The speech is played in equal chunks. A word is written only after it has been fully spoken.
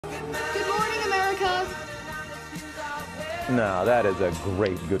Now, that is a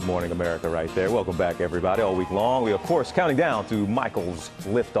great Good Morning America right there. Welcome back, everybody. All week long, we, of course, counting down to Michael's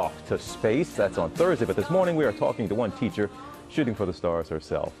liftoff to space. That's on Thursday, but this morning we are talking to one teacher shooting for the stars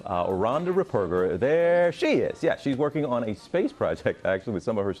herself. Rhonda Ripperger, there she is. Yeah, she's working on a space project, actually, with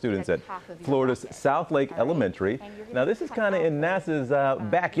some of her students at Florida's South Lake Elementary. Now, this is kind of in NASA's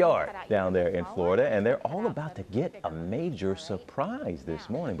backyard down there in Florida, and they're all about to get a major surprise this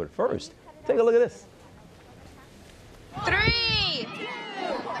morning. But first, take a look at this. 3, 2, 1,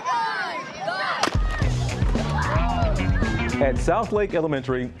 go! At South Lake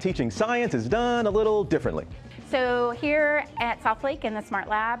Elementary, teaching science is done a little differently. So here at South Lake in the Smart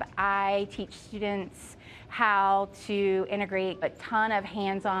Lab, I teach students how to integrate a ton of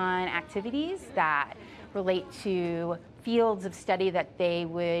hands-on activities that relate to fields of study that they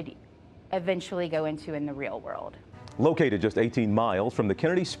would eventually go into in the real world. Located just 18 miles from the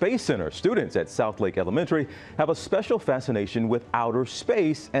Kennedy Space Center, students at South Lake Elementary have a special fascination with outer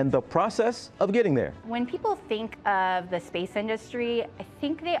space and the process of getting there. When people think of the space industry, I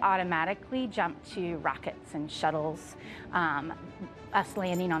think they automatically jump to rockets and shuttles, us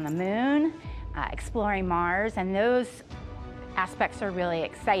landing on the moon, exploring Mars, and those aspects are really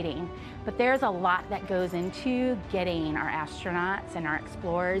exciting. But there's a lot that goes into getting our astronauts and our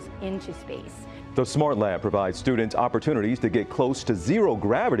explorers into space. The Smart Lab provides students opportunities to get close to zero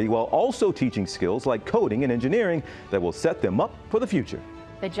gravity while also teaching skills like coding and engineering that will set them up for the future.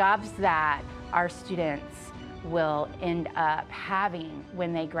 The jobs that our students will end up having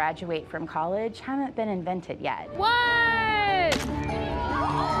when they graduate from college haven't been invented yet.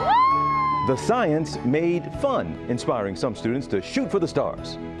 The science made fun, inspiring some students to shoot for the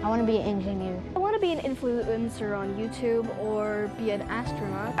stars. I want to be an engineer. I want to be an influencer on YouTube or be an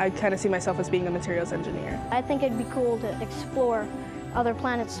astronaut. I kind of see myself as being a materials engineer. I think it'd be cool to explore other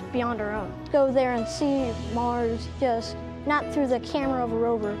planets beyond our own. Go there and see Mars, just not through the camera of a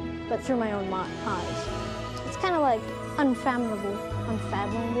rover, but through my own eyes. It's kind of like unfathomable.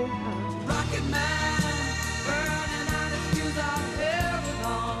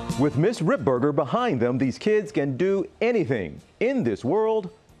 With Miss Ripperger behind them, these kids can do anything in this world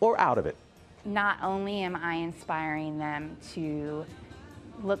or out of it. Not only am I inspiring them to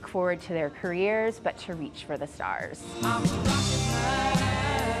look forward to their careers, but to reach for the stars.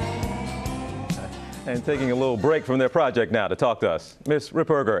 And taking a little break from their project now to talk to us, Miss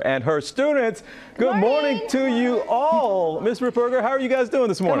Ripperger and her students. Good morning to you all. Miss Ripperger, how are you guys doing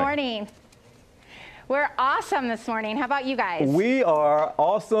this morning? Good morning. We're awesome this morning. How about you guys? We are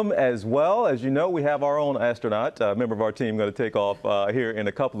awesome as well. As you know, we have our own astronaut, a member of our team, going to take off here in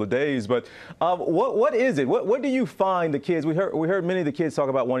a couple of days. But what is it? What do you find the kids? We heard many of the kids talk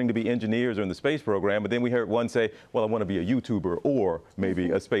about wanting to be engineers or in the space program, but then we heard one say, well, I want to be a YouTuber or maybe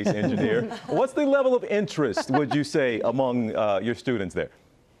a space engineer. What's the level of interest, would you say, among your students there?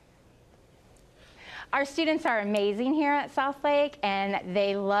 Our students are amazing here at South Lake, and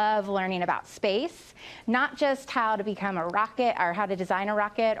they love learning about space, not just how to become a rocket or how to design a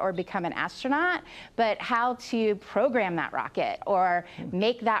rocket or become an astronaut, but how to program that rocket or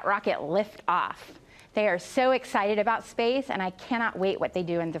make that rocket lift off. They are so excited about space, and I cannot wait what they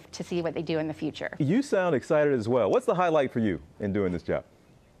do to see what they do in the future. You sound excited as well. What's the highlight for you in doing this job?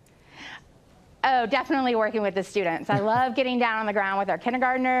 Oh, definitely working with the students. I love getting down on the ground with our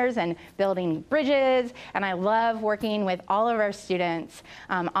kindergartners and building bridges, and I love working with all of our students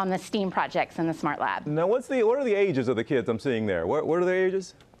on the STEAM projects in the Smart Lab. Now, what are the ages of the kids I'm seeing there? What are their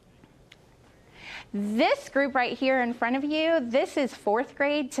ages? This group right here in front of you, this is 4th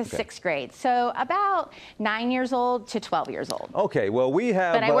grade to 6th grade. So about 9 years old to 12 years old. Okay, well, we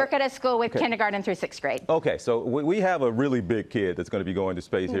have... But I work at a school with kindergarten through 6th grade. Okay, so we have a really big kid that's going to be going to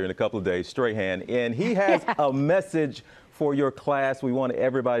space here in a couple of days, Strahan, and he has a message for your class. We want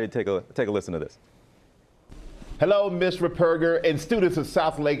everybody to take a listen to this. Hello, Miss Ripperger and students of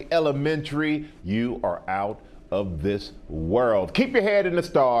South Lake Elementary. You are out of this world. Keep your head in the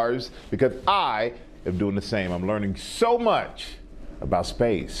stars, because I am doing the same. I'm learning so much about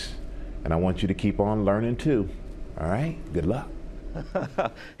space, and I want you to keep on learning too. All right, good luck.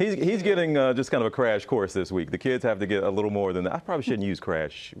 He's getting just kind of a crash course this week. The kids have to get a little more than that. I probably shouldn't use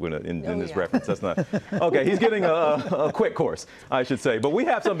crash in this reference. That's not okay. He's getting a quick course, I should say. But we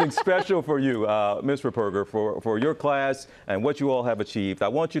have something special for you, Miss Ripperger, for your class and what you all have achieved. I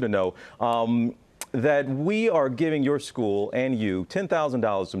want you to know that we are giving your school and you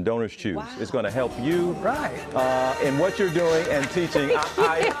 $10,000 from Donors Choose. Wow. It's going to help you in what you're doing and teaching.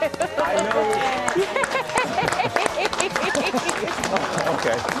 I know.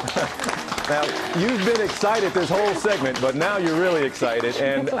 Okay. Now, you've been excited this whole segment, but now you're really excited.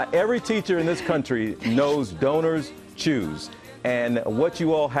 And every teacher in this country knows donors choose. And what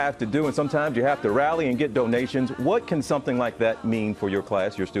you all have to do, and sometimes you have to rally and get donations. What can something like that mean for your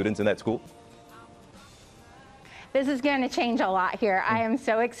class, your students in that school? This is going to change a lot here. I am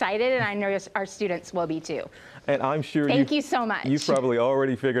so excited, and I know our students will be too. And I'm sure Thank you so much. You've probably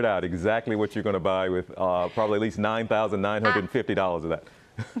already figured out exactly what you're going to buy with probably at least $9,950 of that.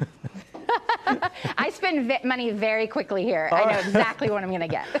 I spend money very quickly here. I know exactly what I'm going to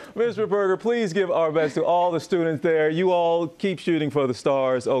get. Ms. Ripperger, please give our best to all the students there. You all keep shooting for the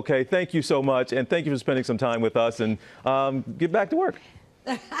stars. Okay, thank you so much, and thank you for spending some time with us, and get back to work.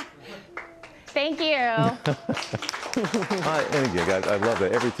 Thank you. And again, guys, I love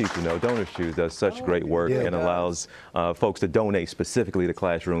that. Every teacher, Donors Choose does such great work and allows folks to donate specifically to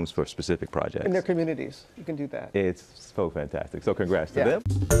classrooms for specific projects. In their communities. You can do that. It's so fantastic. So congrats to them.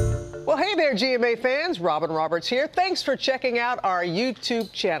 Well, hey there, GMA fans. Robin Roberts here. Thanks for checking out our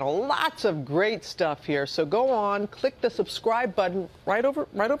YouTube channel. Lots of great stuff here. So go on, click the subscribe button right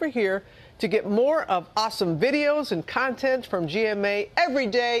over here to get more of awesome videos and content from GMA every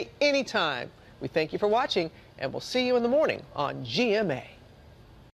day, anytime. We thank you for watching, and we'll see you in the morning on GMA.